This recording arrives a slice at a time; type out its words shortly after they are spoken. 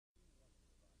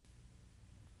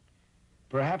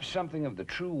Perhaps something of the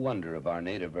true wonder of our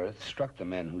native Earth struck the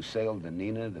men who sailed the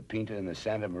Nina, the Pinta, and the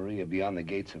Santa Maria beyond the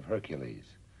gates of Hercules.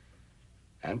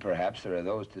 And perhaps there are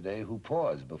those today who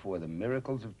pause before the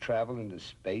miracles of travel into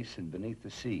space and beneath the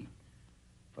sea.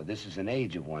 For this is an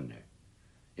age of wonder.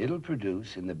 It'll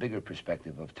produce, in the bigger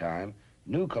perspective of time,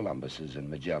 new Columbuses and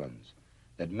Magellans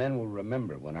that men will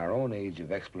remember when our own age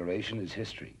of exploration is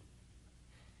history.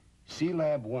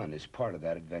 SEALAB 1 is part of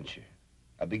that adventure,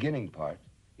 a beginning part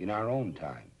in our own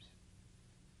times.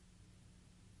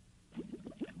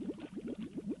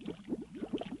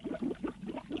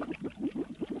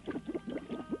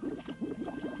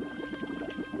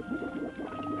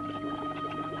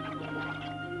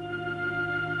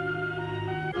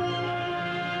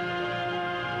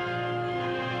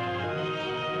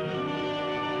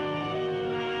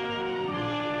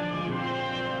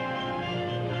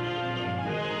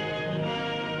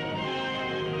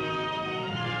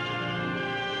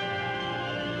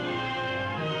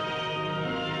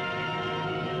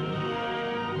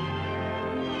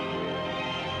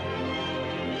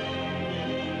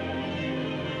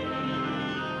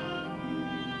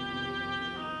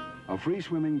 A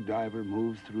free-swimming diver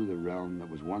moves through the realm that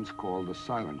was once called the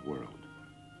silent world,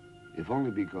 if only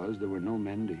because there were no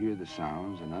men to hear the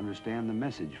sounds and understand the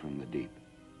message from the deep.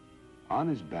 On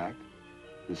his back,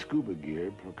 the scuba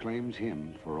gear proclaims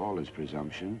him, for all his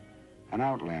presumption, an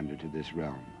outlander to this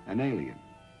realm, an alien.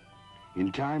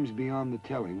 In times beyond the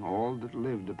telling, all that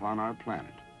lived upon our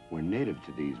planet were native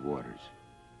to these waters.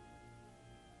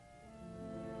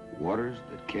 Waters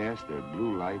that cast their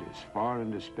blue light as far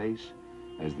into space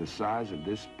as the size of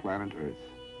this planet Earth,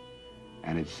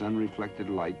 and its sun-reflected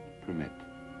light permit.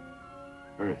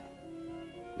 Earth,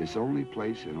 this only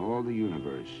place in all the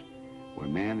universe where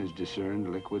man has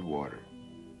discerned liquid water,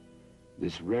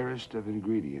 this rarest of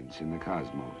ingredients in the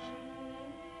cosmos.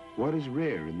 What is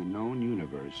rare in the known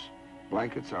universe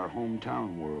blankets our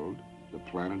hometown world, the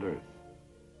planet Earth.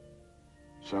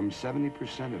 Some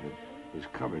 70% of it is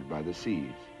covered by the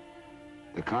seas.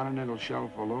 The continental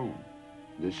shelf alone,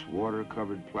 this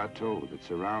water-covered plateau that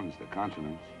surrounds the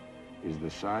continents, is the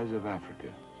size of Africa,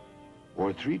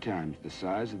 or 3 times the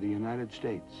size of the United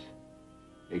States.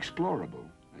 Explorable,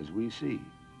 as we see.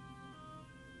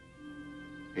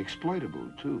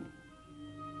 Exploitable, too.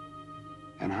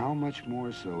 And how much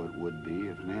more so it would be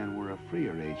if man were a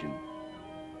freer agent,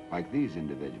 like these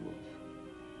individuals.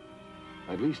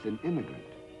 At least an immigrant,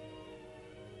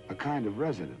 a kind of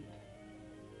resident.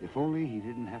 If only he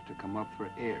didn't have to come up for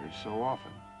air so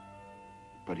often.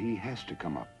 But he has to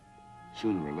come up,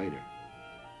 sooner or later.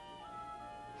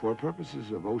 For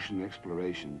purposes of ocean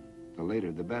exploration, the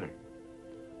later the better.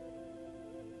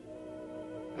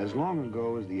 As long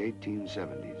ago as the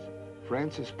 1870s,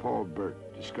 Francis Paul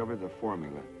Burt discovered the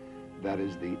formula that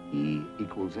is the E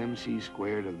equals MC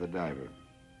squared of the diver.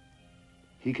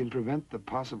 He can prevent the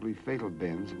possibly fatal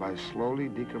bends by slowly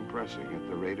decompressing at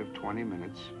the rate of 20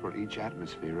 minutes for each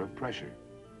atmosphere of pressure.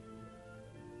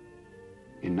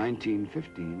 In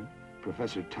 1915,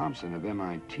 Professor Thompson of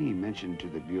MIT mentioned to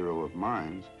the Bureau of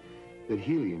Mines that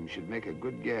helium should make a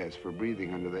good gas for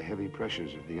breathing under the heavy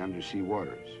pressures of the undersea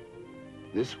waters.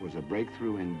 This was a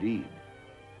breakthrough indeed.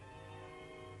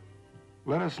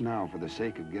 Let us now, for the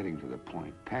sake of getting to the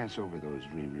point, pass over those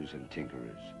dreamers and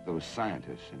tinkerers, those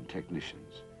scientists and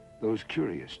technicians, those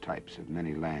curious types of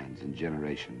many lands and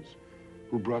generations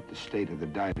who brought the state of the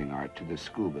diving art to the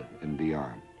scuba and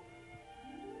beyond.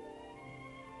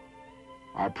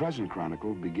 Our present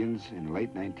chronicle begins in late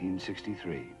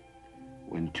 1963,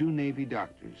 when 2 Navy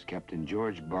doctors, Captain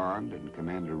George Bond and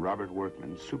Commander Robert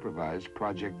Workman, supervised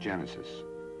Project Genesis,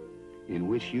 in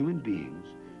which human beings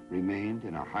remained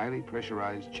in a highly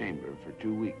pressurized chamber for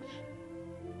 2 weeks.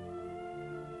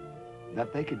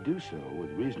 That they could do so with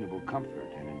reasonable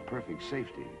comfort and in perfect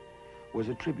safety was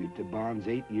a tribute to Bond's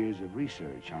 8 years of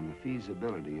research on the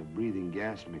feasibility of breathing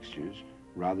gas mixtures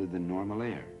rather than normal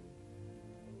air.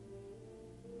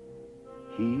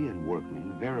 He and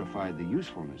Workman verified the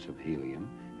usefulness of helium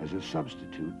as a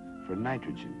substitute for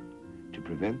nitrogen to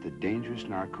prevent the dangerous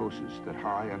narcosis that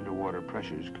high underwater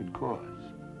pressures could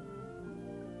cause.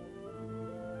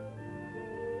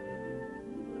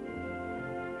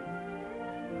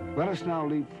 Let us now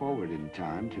leap forward in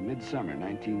time to midsummer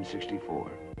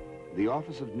 1964. The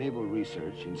Office of Naval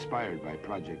Research, inspired by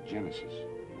Project Genesis,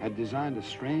 had designed a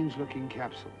strange-looking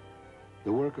capsule,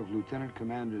 the work of Lieutenant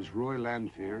Commanders Roy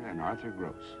Lanphier and Arthur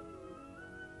Gross.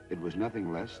 It was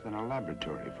nothing less than a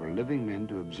laboratory for living men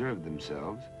to observe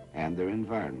themselves and their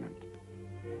environment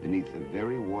beneath the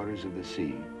very waters of the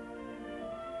sea.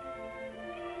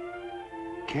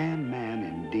 Can man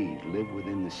indeed live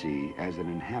within the sea as an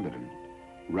inhabitant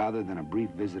rather than a brief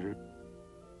visitor.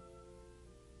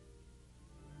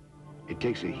 It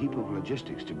takes a heap of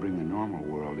logistics to bring the normal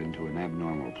world into an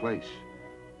abnormal place.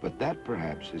 But that,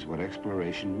 perhaps, is what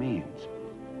exploration means.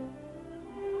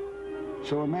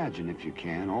 So imagine, if you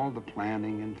can, all the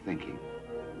planning and thinking,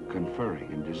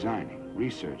 conferring and designing,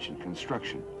 research and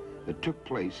construction that took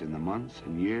place in the months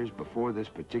and years before this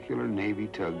particular Navy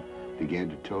tug began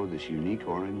to tow this unique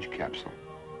orange capsule.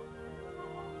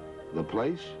 The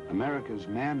place, America's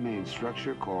man-made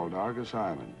structure called Argus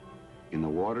Island, in the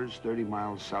waters 30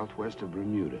 miles southwest of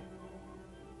Bermuda.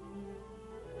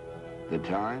 The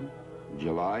time,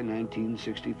 July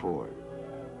 1964.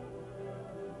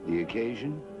 The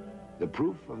occasion, the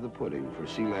proof of the pudding for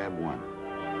SEALAB 1.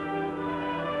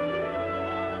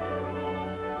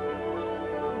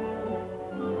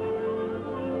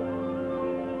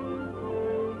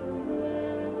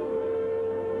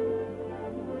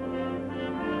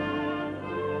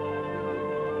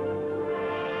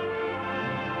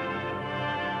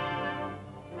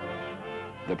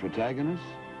 The protagonists,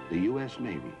 the U.S.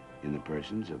 Navy, in the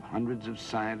persons of hundreds of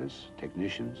scientists,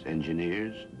 technicians,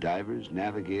 engineers, divers,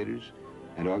 navigators,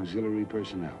 and auxiliary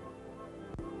personnel.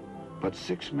 But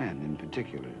 6 men in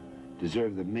particular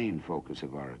deserve the main focus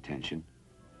of our attention.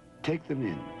 Take them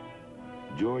in.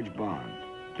 George Bond,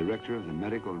 director of the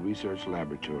Medical Research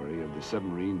Laboratory of the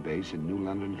submarine base in New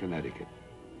London, Connecticut.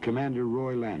 Commander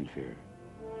Roy Lanfear,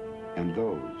 and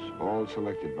those, all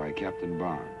selected by Captain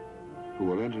Bond, who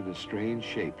will enter the strange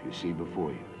shape you see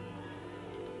before you.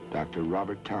 Dr.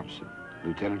 Robert Thompson,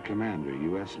 Lieutenant Commander,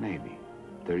 U.S. Navy,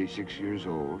 36 years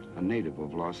old, a native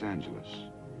of Los Angeles.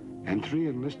 And 3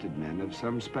 enlisted men of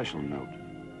some special note.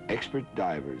 Expert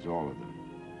divers, all of them.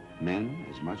 Men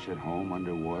as much at home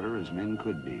underwater as men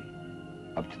could be,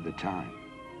 up to the time.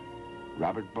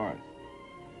 Robert Barth,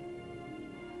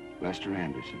 Lester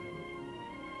Anderson,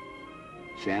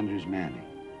 Sanders Manning,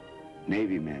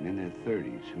 Navy men in their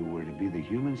 30s who were to be the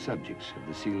human subjects of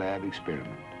the SEALAB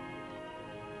experiment.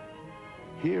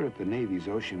 Here at the Navy's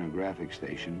oceanographic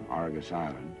station, Argus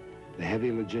Island, the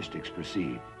heavy logistics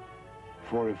proceed.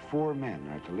 For if 4 men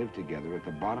are to live together at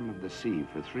the bottom of the sea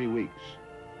for 3 weeks,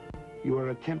 you are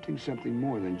attempting something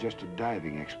more than just a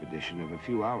diving expedition of a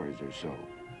few hours or so.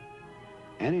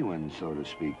 Anyone, so to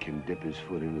speak, can dip his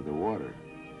foot into the water,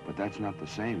 but that's not the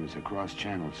same as a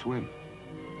cross-channel swim.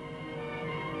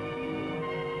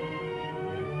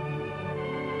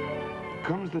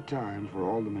 Comes the time for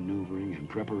all the maneuvering and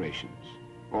preparations,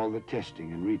 all the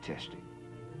testing and retesting,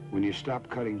 when you stop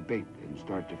cutting bait and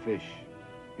start to fish.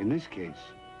 In this case,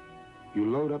 you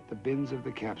load up the bins of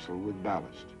the capsule with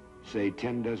ballast, say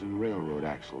 10 dozen railroad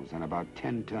axles and about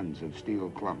 10 tons of steel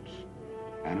clumps,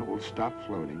 and it will stop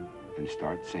floating and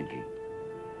start sinking.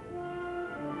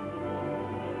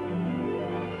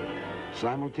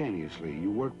 Simultaneously,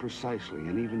 you work precisely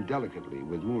and even delicately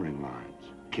with mooring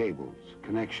lines, cables,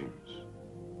 connections.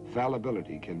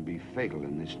 Fallibility can be fatal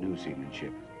in this new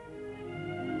seamanship.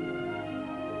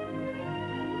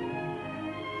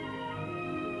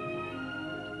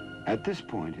 At this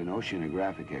point in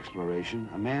oceanographic exploration,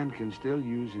 a man can still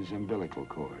use his umbilical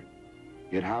cord.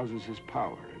 It houses his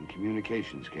power and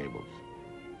communications cables.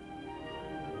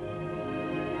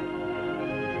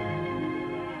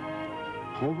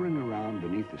 Hovering around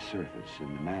beneath the surface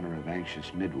in the manner of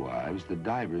anxious midwives, the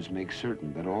divers make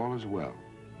certain that all is well.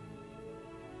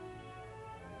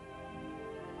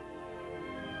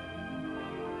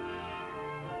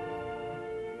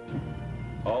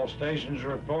 All stations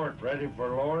report ready for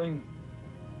lowering.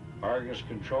 Argus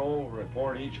Control,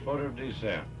 report each foot of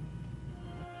descent.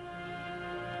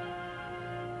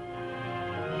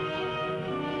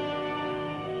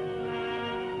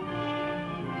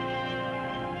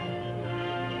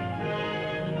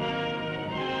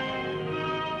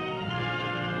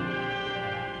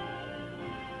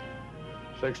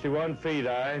 "61 feet,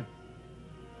 aye.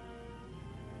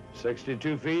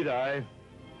 62 feet, aye.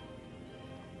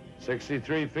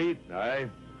 63 feet, aye.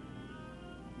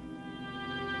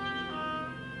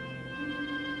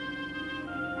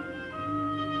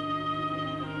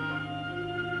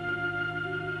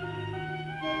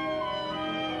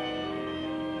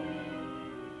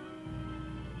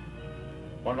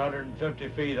 "150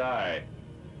 feet, aye.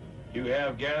 You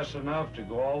have gas enough to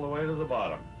go all the way to the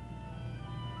bottom."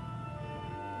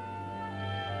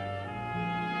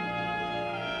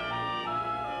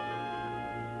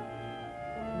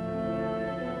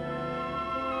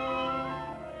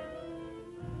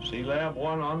 SEALAB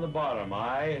 1 on the bottom,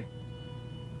 aye.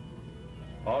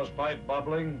 Hose pipe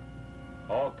bubbling,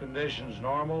 all conditions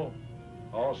normal,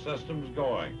 all systems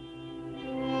going.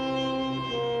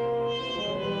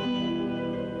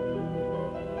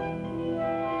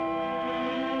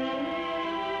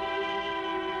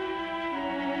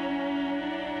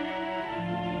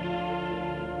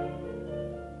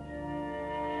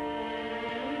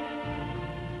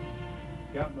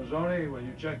 Captain Mazzoni, will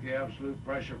you check the absolute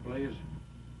pressure, please?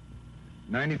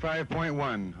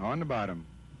 95.1 on the bottom.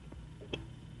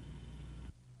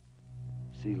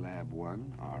 SEALAB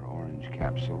 1, our orange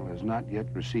capsule, has not yet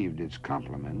received its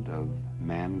complement of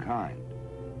mankind.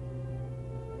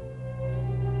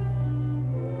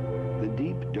 The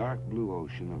deep, dark blue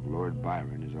ocean of Lord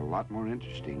Byron is a lot more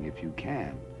interesting if you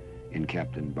can, in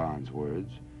Captain Bond's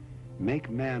words,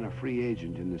 make man a free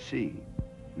agent in the sea,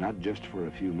 not just for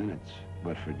a few minutes,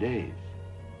 but for days.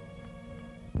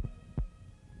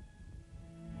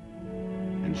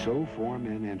 And so 4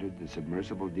 men entered the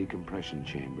submersible decompression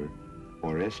chamber,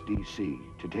 or SDC,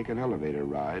 to take an elevator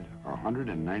ride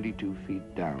 192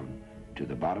 feet down to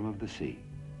the bottom of the sea.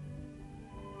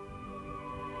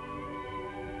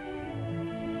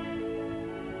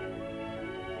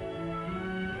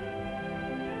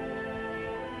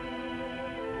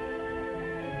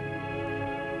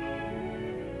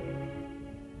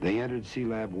 They entered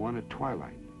SEALAB 1 at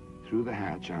twilight, through the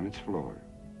hatch on its floor.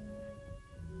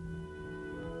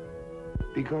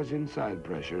 Because inside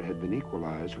pressure had been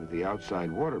equalized with the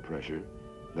outside water pressure,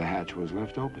 the hatch was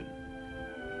left open.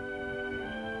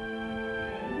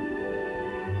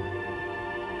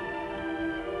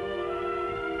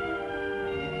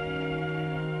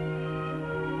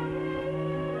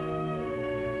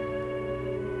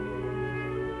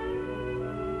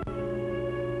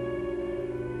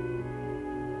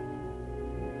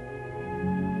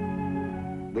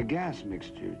 The gas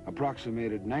mixture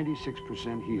approximated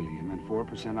 96% helium and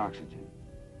 4% oxygen,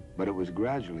 but it was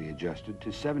gradually adjusted to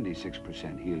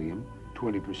 76% helium,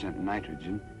 20%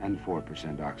 nitrogen, and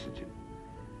 4% oxygen.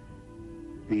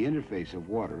 The interface of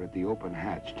water at the open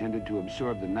hatch tended to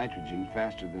absorb the nitrogen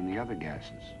faster than the other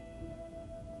gases.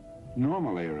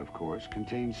 Normal air, of course,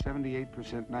 contains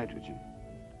 78% nitrogen,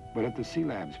 but at the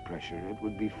SEALAB's pressure, it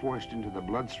would be forced into the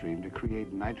bloodstream to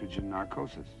create nitrogen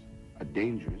narcosis, a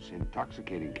dangerous,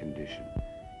 intoxicating condition.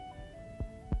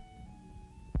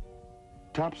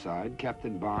 Topside,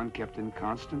 Captain Bond kept in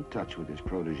constant touch with his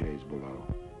protégés below.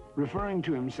 Referring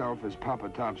to himself as Papa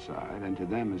Topside and to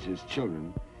them as his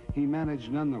children, he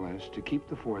managed nonetheless to keep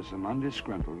the foursome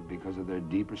undisgruntled because of their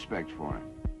deep respect for him.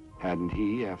 Hadn't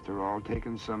he, after all,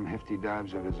 taken some hefty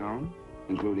dives of his own,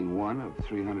 including one of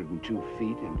 302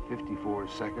 feet in 54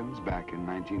 seconds back in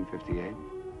 1958,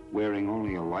 wearing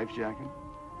only a life jacket?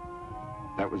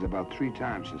 That was about 3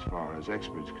 times as far as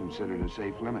experts considered a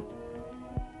safe limit.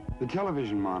 The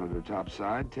television monitor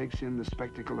topside takes in the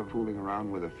spectacle of fooling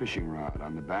around with a fishing rod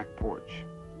on the back porch.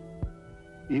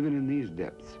 Even in these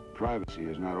depths, privacy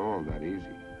is not all that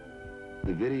easy.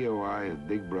 The video eye of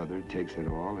Big Brother takes it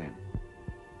all in.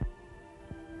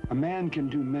 A man can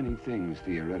do many things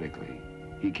theoretically.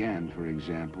 He can, for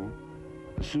example,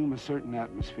 assume a certain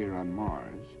atmosphere on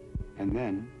Mars and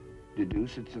then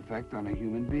deduce its effect on a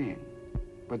human being.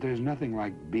 But there's nothing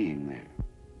like being there.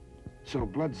 So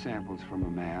blood samples from a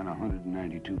man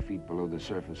 192 feet below the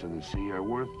surface of the sea are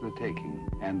worth the taking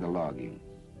and the logging.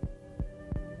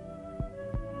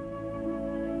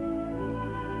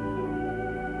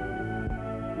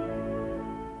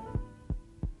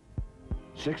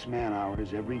 Six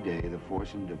man-hours every day the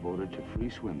foursome devoted to free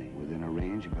swimming within a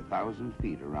range of 1,000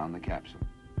 feet around the capsule.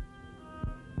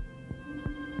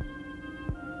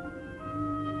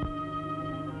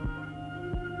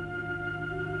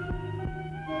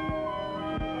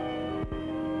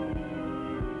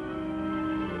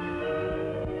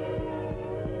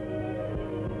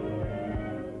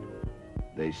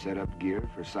 They set up gear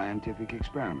for scientific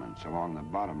experiments along the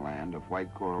bottomland of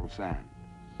white coral sand.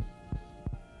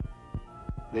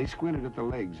 They squinted at the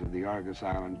legs of the Argus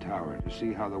Island Tower to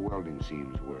see how the welding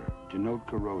seams were, to note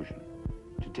corrosion,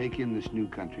 to take in this new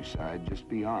countryside just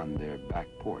beyond their back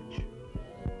porch.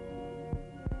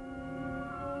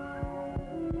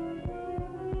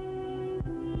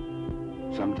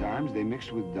 Sometimes they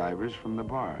mixed with divers from the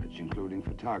barge, including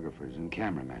photographers and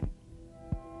cameramen.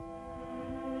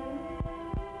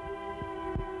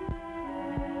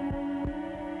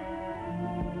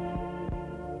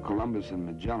 Columbus and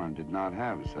Magellan did not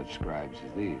have such scribes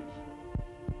as these,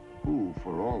 who,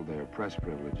 for all their press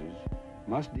privileges,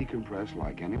 must decompress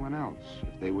like anyone else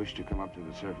if they wish to come up to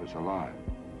the surface alive.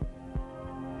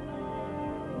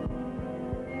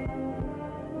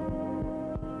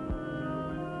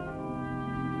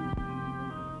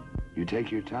 You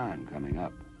take your time coming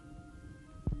up.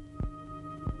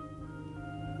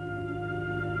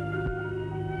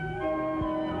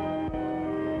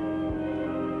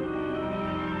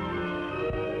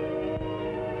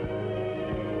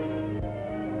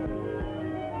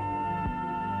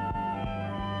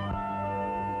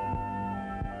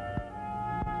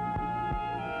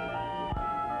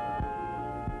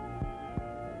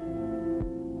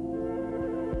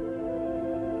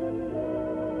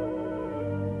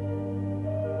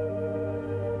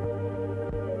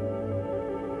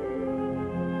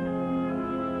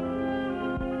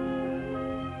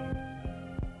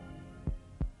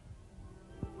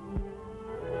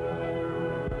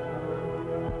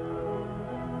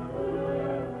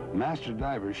 master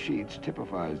diver Sheets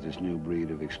typifies this new breed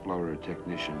of explorer,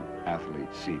 technician, athlete,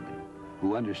 seaman,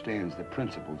 who understands the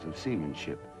principles of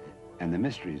seamanship and the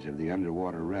mysteries of the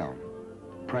underwater realm,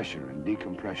 pressure and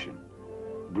decompression,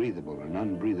 breathable and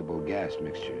unbreathable gas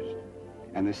mixtures,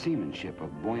 and the seamanship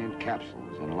of buoyant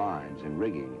capsules and lines and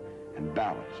rigging and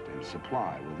ballast and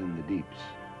supply within the deeps.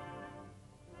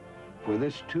 For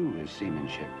this too is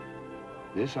seamanship,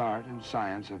 this art and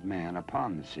science of man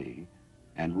upon the sea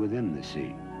and within the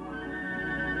sea.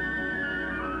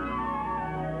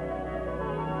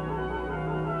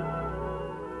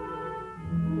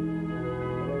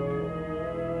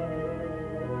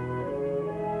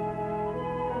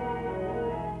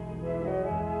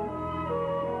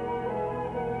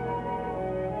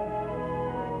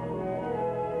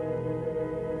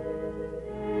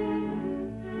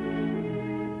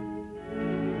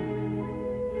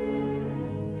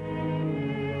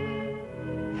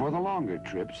 For the longer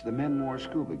trips, the men wore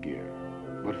scuba gear,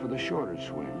 but for the shorter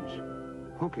swims,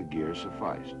 hookah gear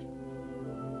sufficed.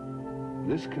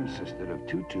 This consisted of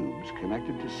 2 tubes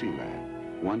connected to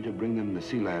SEALAB, one to bring them the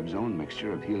SEALAB's own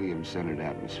mixture of helium-centered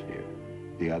atmosphere,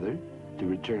 the other to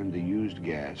return the used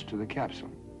gas to the capsule.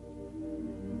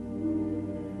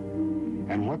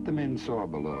 And what the men saw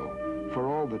below, for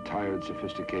all the tired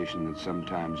sophistication that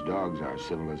sometimes dogs our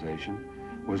civilization,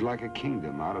 was like a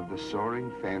kingdom out of the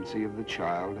soaring fancy of the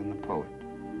child and the poet,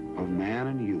 of man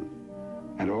and youth,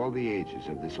 and all the ages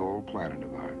of this old planet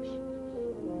of ours.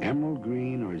 Emerald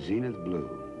green or zenith blue,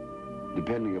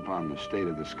 depending upon the state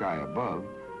of the sky above,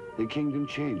 the kingdom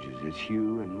changes its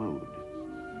hue and mood.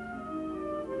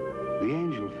 The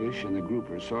angelfish and the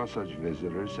grouper saw such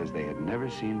visitors as they had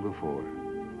never seen before,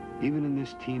 even in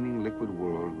this teeming liquid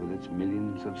world with its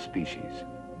millions of species.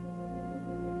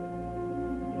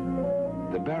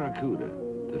 The barracuda,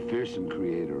 the fearsome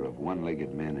creator of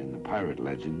one-legged men in the pirate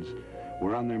legends,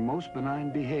 were on their most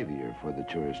benign behavior for the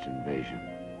tourist invasion.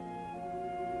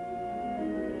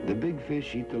 The big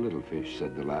fish eat the little fish,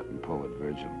 said the Latin poet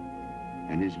Virgil,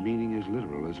 and his meaning is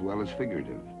literal as well as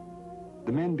figurative.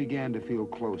 The men began to feel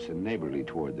close and neighborly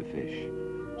toward the fish,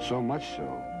 so much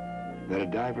so that a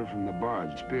diver from the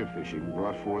barge spearfishing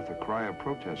brought forth a cry of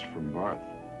protest from Barth.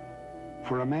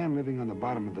 For a man living on the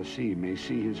bottom of the sea may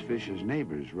see his fish as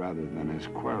neighbors rather than as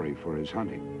quarry for his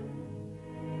hunting.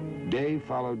 Day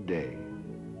followed day.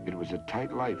 It was a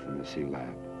tight life in the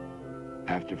SEALAB.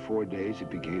 After 4 days, it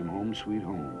became home sweet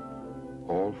home,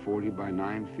 all 40 by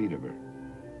 9 feet of her,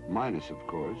 minus, of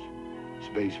course,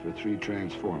 space for 3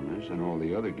 transformers and all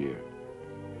the other gear,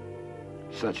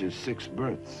 such as 6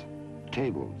 berths,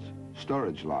 tables,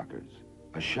 storage lockers,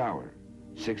 a shower,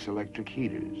 6 electric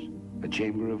heaters, a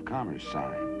Chamber of Commerce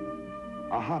sign,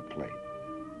 a hot plate.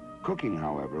 Cooking,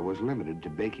 however, was limited to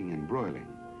baking and broiling.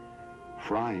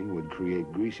 Frying would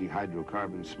create greasy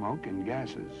hydrocarbon smoke and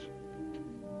gases.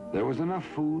 There was enough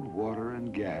food, water,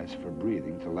 and gas for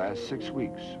breathing to last 6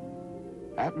 weeks.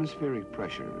 Atmospheric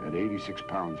pressure at 86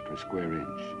 pounds per square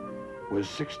inch was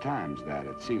 6 times that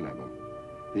at sea level.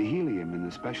 The helium in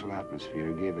the special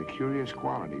atmosphere gave a curious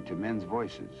quality to men's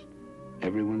voices.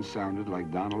 Everyone sounded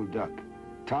like Donald Duck.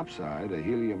 Topside, a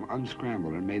helium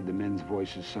unscrambler made the men's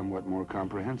voices somewhat more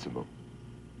comprehensible.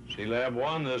 SEALAB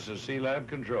 1, this is SEALAB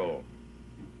Control.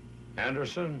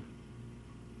 Anderson,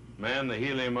 man the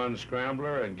helium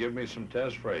unscrambler and give me some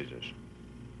test phrases.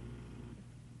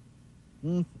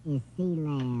 This is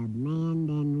SEALAB, manned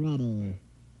and ready.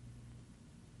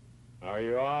 Are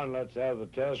you on? Let's have the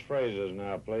test phrases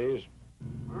now, please.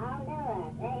 I'll do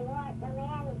it. They want the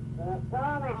men to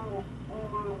forward.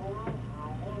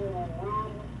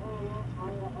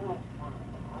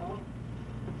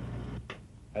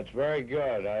 That's very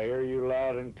good. I hear you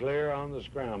loud and clear on the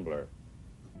scrambler.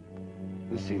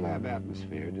 The SEALAB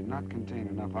atmosphere did not contain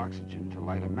enough oxygen to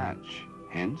light a match,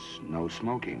 hence no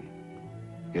smoking.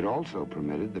 It also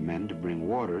permitted the men to bring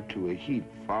water to a heat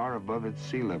far above its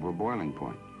sea level boiling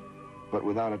point, but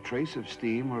without a trace of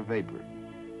steam or vapor.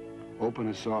 Open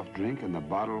a soft drink and the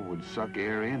bottle would suck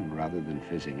air in rather than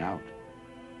fizzing out.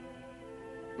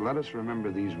 Let us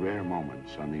remember these rare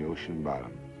moments on the ocean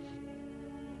bottom.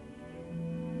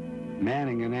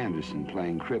 Manning and Anderson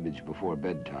playing cribbage before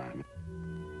bedtime.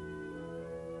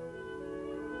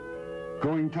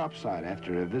 Going topside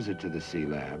after a visit to the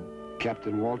SEALAB,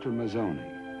 Captain Walter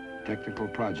Mazzoni, Technical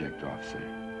Project Officer.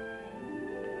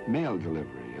 Mail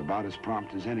delivery, about as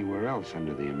prompt as anywhere else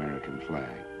under the American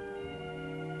flag.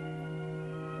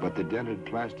 But the dented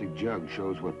plastic jug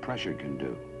shows what pressure can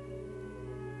do.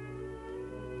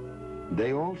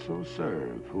 They also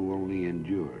serve who only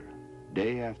endure,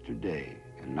 day after day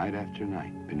and night after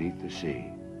night beneath the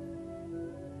sea.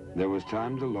 There was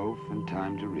time to loaf and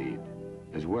time to read,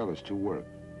 as well as to work.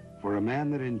 For a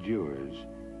man that endures,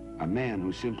 a man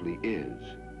who simply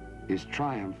is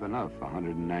triumph enough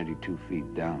 192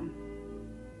 feet down.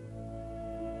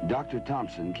 Dr.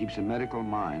 Thompson keeps a medical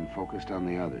mind focused on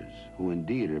the others, who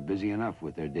indeed are busy enough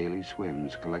with their daily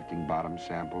swims, collecting bottom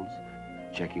samples,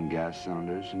 checking gas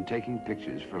cylinders, and taking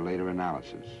pictures for later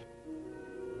analysis.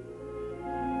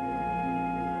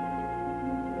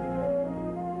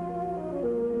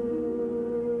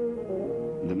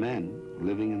 The men,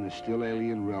 living in the still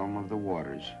alien realm of the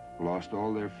waters, lost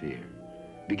all their fear,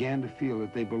 began to feel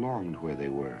that they belonged where they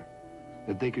were,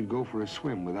 that they could go for a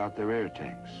swim without their air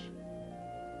tanks.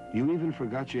 You even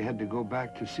forgot you had to go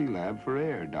back to SEALAB for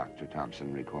air, Dr.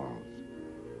 Thompson recalls.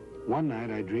 One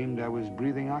night I dreamed I was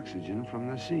breathing oxygen from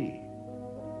the sea.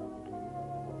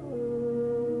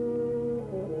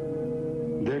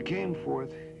 There came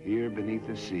forth here beneath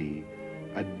the sea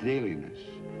a dailiness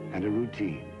and a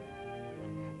routine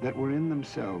that were in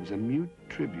themselves a mute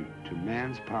tribute to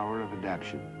man's power of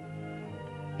adaptation.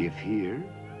 If here,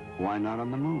 why not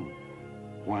on the moon?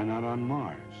 Why not on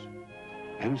Mars?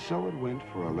 And so it went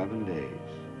for 11 days.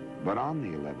 But on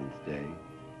the 11th day,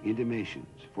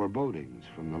 intimations, forebodings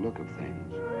from the look of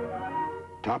things.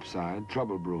 Topside,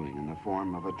 trouble brewing in the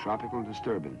form of a tropical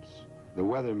disturbance, the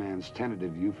weatherman's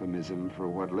tentative euphemism for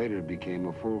what later became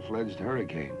a full-fledged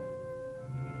hurricane.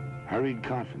 Hurried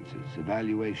conferences,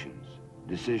 evaluations,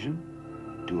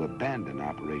 decision to abandon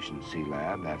Operation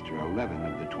SEALAB after 11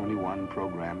 of the 21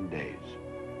 programmed days.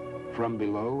 From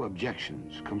below,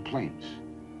 objections, complaints.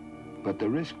 But the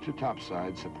risk to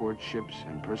topside support ships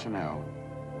and personnel,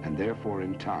 and therefore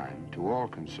in time to all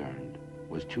concerned,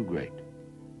 was too great.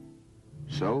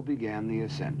 So began the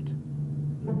ascent.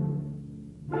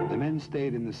 The men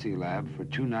stayed in the SEALAB for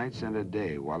 2 nights and a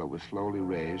day while it was slowly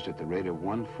raised at the rate of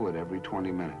 1 foot every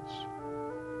 20 minutes.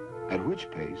 At which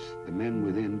pace, the men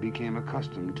within became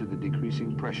accustomed to the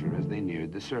decreasing pressure as they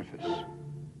neared the surface.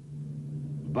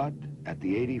 But at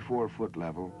the 84-foot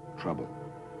level, trouble.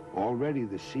 Already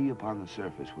the sea upon the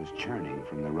surface was churning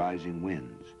from the rising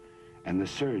winds, and the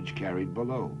surge carried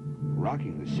below,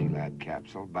 rocking the SEALAB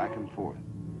capsule back and forth.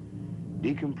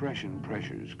 Decompression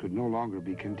pressures could no longer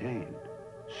be contained.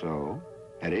 So,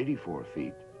 at 84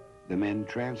 feet, the men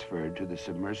transferred to the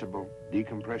submersible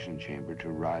decompression chamber to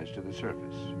rise to the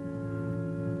surface,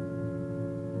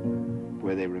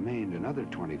 where they remained another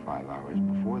 25 hours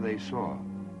before they saw,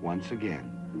 once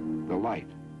again, the light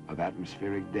of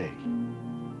atmospheric day.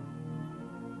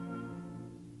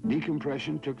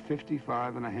 Decompression took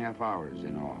 55.5 hours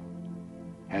in all.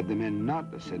 Had the men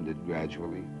not ascended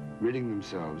gradually, ridding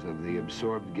themselves of the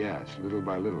absorbed gas little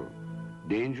by little,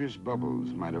 dangerous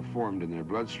bubbles might have formed in their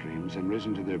bloodstreams and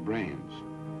risen to their brains,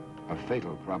 a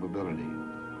fatal probability.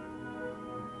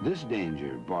 This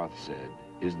danger, Both said,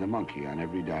 is the monkey on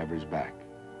every diver's back.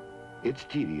 It's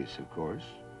tedious, of course,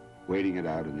 waiting it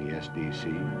out in the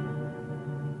SDC,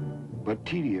 but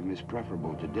tedium is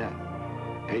preferable to death.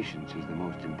 Patience is the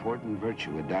most important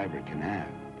virtue a diver can have.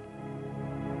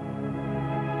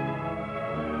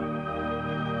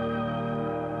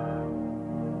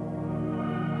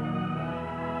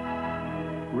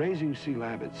 Raising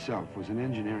SEALAB itself was an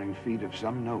engineering feat of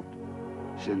some note,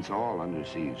 since all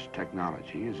undersea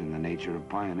technology is in the nature of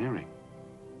pioneering.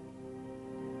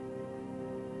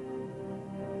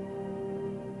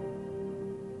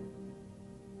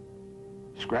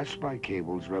 Scratched by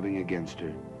cables rubbing against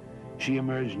her, she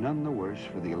emerged none the worse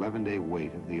for the 11-day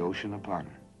weight of the ocean upon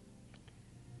her.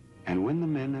 And when the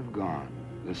men have gone,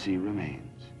 the sea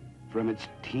remains. From its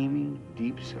teeming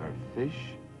deeps are fish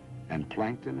and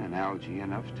plankton and algae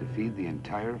enough to feed the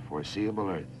entire foreseeable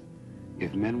Earth,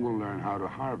 if men will learn how to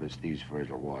harvest these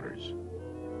fertile waters.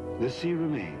 The sea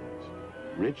remains,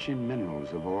 rich in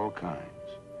minerals of all kinds,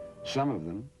 some of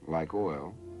them, like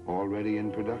oil, already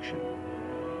in production.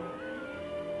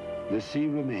 The sea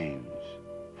remains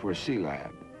for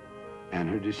SEALAB and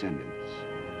her descendants,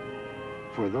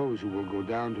 for those who will go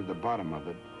down to the bottom of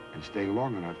it and stay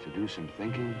long enough to do some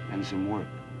thinking and some work.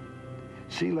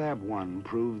 SEALAB-1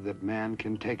 proved that man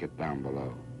can take it down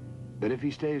below, that if he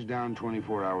stays down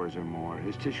 24 hours or more,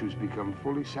 his tissues become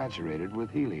fully saturated with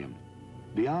helium.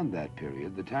 Beyond that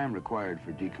period, the time required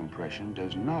for decompression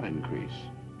does not increase,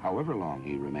 however long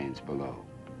he remains below.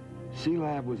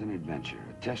 SEALAB was an adventure,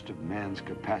 a test of man's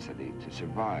capacity to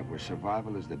survive where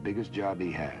survival is the biggest job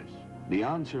he has.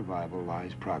 Beyond survival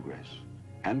lies progress,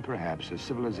 and perhaps a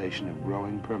civilization of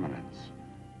growing permanence.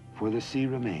 For the sea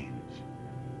remains.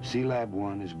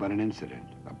 SEALAB-1 is but an incident,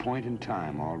 a point in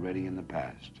time already in the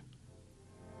past.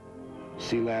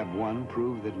 SEALAB-1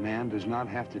 proved that man does not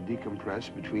have to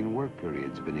decompress between work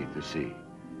periods beneath the sea,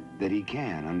 that he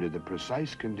can, under the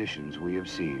precise conditions we have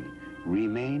seen,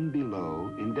 remain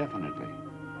below indefinitely.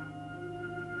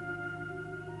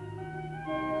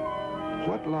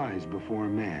 What lies before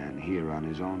man here on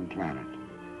his own planet,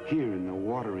 here in the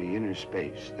watery inner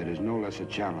space that is no less a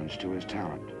challenge to his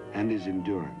talent and his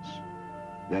endurance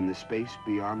than the space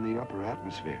beyond the upper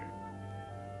atmosphere?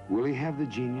 Will he have the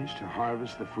genius to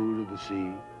harvest the food of the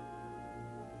sea?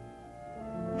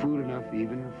 Food enough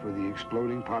even for the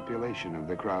exploding population of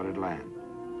the crowded land?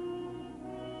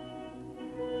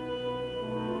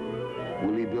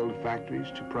 Will he build factories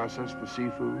to process the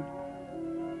seafood?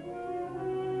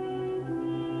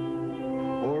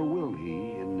 Or will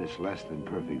he, in this less than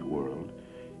perfect world,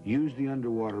 use the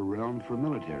underwater realm for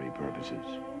military purposes?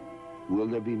 Will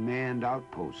there be manned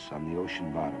outposts on the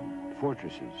ocean bottom,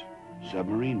 fortresses,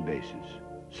 submarine bases,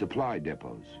 supply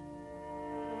depots?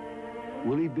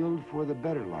 Will he build for the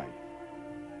better life,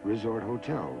 resort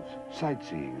hotels,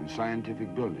 sightseeing, and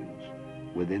scientific buildings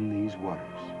within these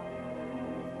waters?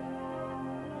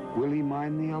 Will he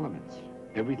mine the elements,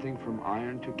 everything from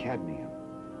iron to cadmium,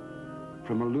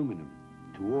 from aluminum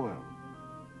to oil,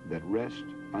 that rest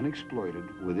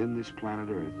unexploited within this planet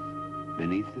Earth,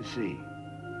 beneath the sea?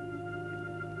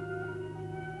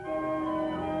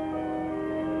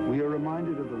 We are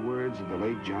reminded of the words of the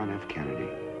late John F. Kennedy.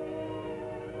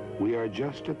 We are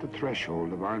just at the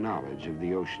threshold of our knowledge of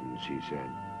the oceans, he said.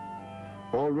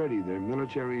 Already their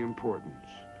military importance,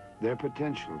 their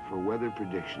potential for weather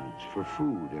predictions, for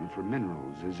food and for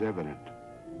minerals is evident.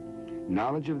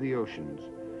 Knowledge of the oceans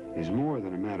is more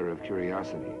than a matter of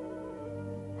curiosity.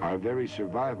 Our very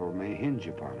survival may hinge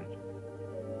upon it.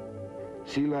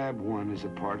 SEALAB 1 is a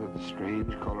part of the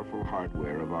strange, colorful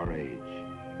hardware of our age.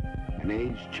 An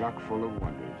age chock full of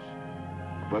wonders,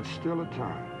 but still a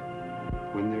time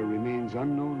when there remains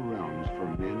unknown realms for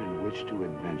men in which to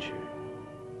adventure.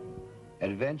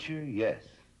 Adventure, yes,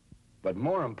 but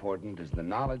more important is the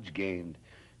knowledge gained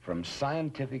from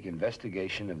scientific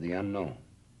investigation of the unknown.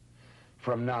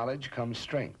 From knowledge comes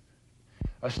strength,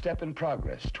 a step in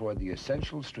progress toward the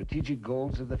essential strategic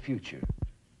goals of the future,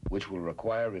 which will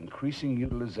require increasing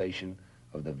utilization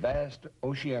of the vast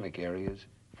oceanic areas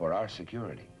for our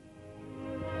security.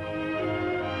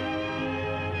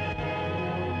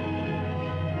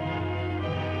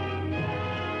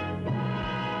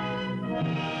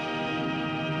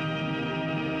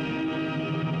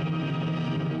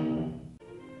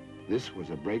 This was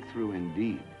a breakthrough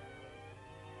indeed.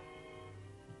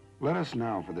 Let us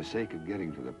now, for the sake of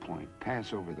getting to the point,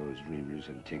 pass over those dreamers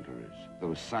and tinkerers,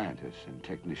 those scientists and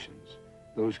technicians,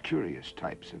 those curious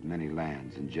types of many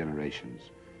lands and generations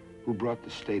who brought the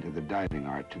state of the diving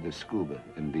art to the scuba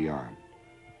and beyond.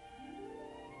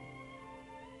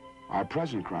 Our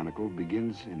present chronicle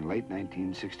begins in late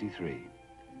 1963,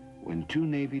 when two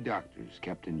Navy doctors,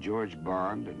 Captain George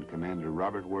Bond and Commander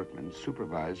Robert Workman,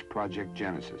 supervised Project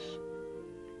Genesis,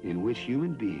 in which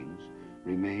human beings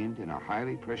remained in a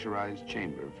highly pressurized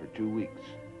chamber for 2 weeks.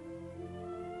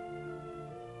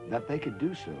 That they could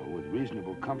do so with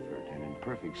reasonable comfort and in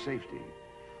perfect safety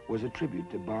was a tribute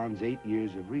to Bond's 8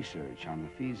 years of research on the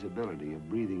feasibility of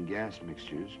breathing gas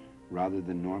mixtures rather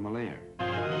than normal air.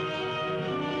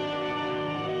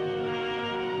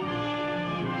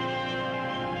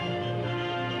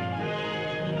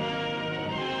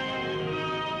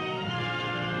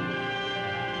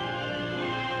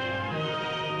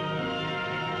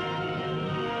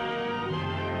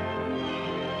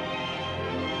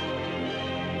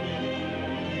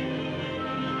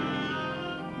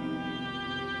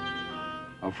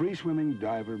 A free-swimming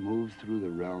diver moves through the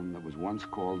realm that was once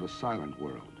called the silent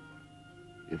world,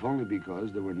 if only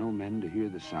because there were no men to hear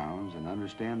the sounds and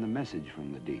understand the message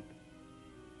from the deep.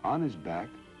 On his back,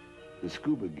 the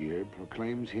scuba gear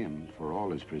proclaims him, for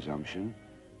all his presumption,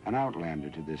 an outlander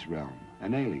to this realm,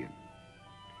 an alien.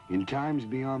 In times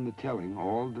beyond the telling,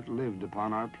 all that lived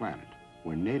upon our planet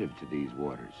were native to these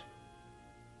waters.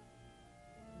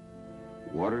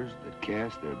 Waters that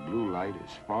cast their blue light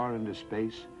as far into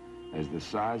space as the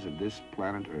size of this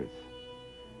planet Earth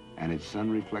and its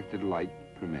sun-reflected light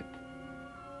permit.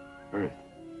 Earth,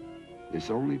 this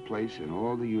only place in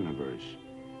all the universe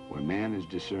where man has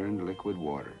discerned liquid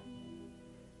water,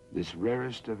 this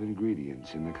rarest of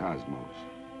ingredients in the cosmos.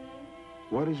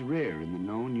 What is rare in the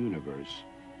known universe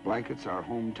blankets our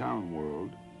hometown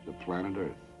world, the planet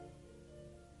Earth.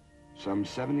 Some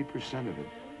 70% of it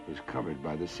is covered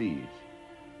by the seas.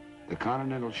 The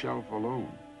continental shelf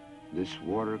alone, this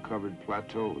water-covered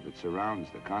plateau that surrounds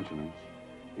the continents,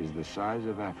 is the size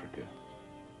of Africa,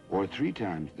 or 3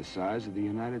 times the size of the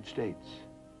United States,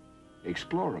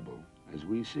 explorable as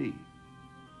we see.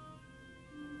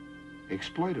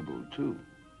 Exploitable, too,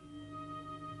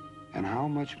 And how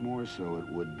much more so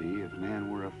it would be if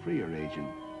man were a freer agent,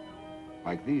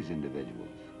 like these individuals.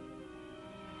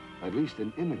 At least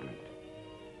an immigrant,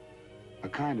 a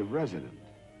kind of resident.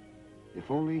 If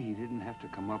only he didn't have to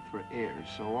come up for air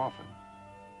so often.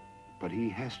 But he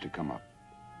has to come up,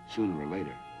 sooner or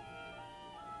later.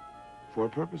 For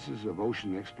purposes of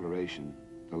ocean exploration,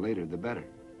 the later the better.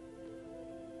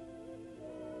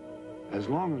 As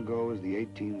long ago as the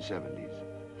 1870s,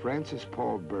 Francis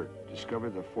Paul Burt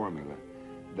discovered the formula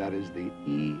that is the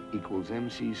E equals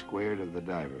mc squared of the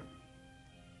diver.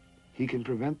 He can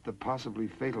prevent the possibly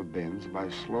fatal bends by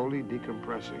slowly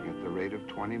decompressing at the rate of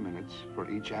 20 minutes for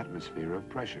each atmosphere of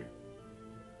pressure.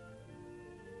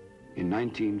 In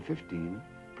 1915,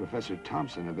 Professor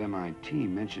Thompson of MIT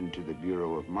mentioned to the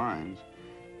Bureau of Mines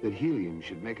that helium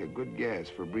should make a good gas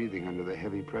for breathing under the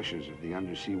heavy pressures of the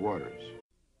undersea waters.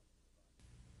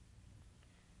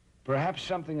 Perhaps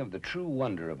something of the true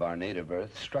wonder of our native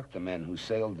Earth struck the men who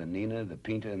sailed the Nina, the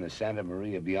Pinta, and the Santa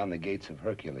Maria beyond the gates of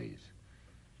Hercules.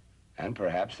 And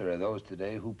perhaps there are those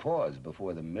today who pause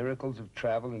before the miracles of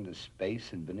travel into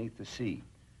space and beneath the sea.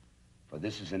 For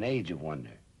this is an age of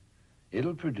wonder.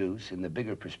 It'll produce, in the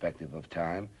bigger perspective of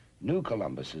time, new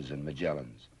Columbuses and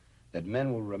Magellans that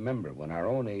men will remember when our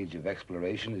own age of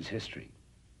exploration is history.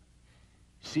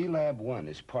 SEALAB 1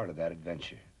 is part of that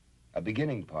adventure, a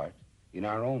beginning part in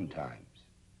our own time.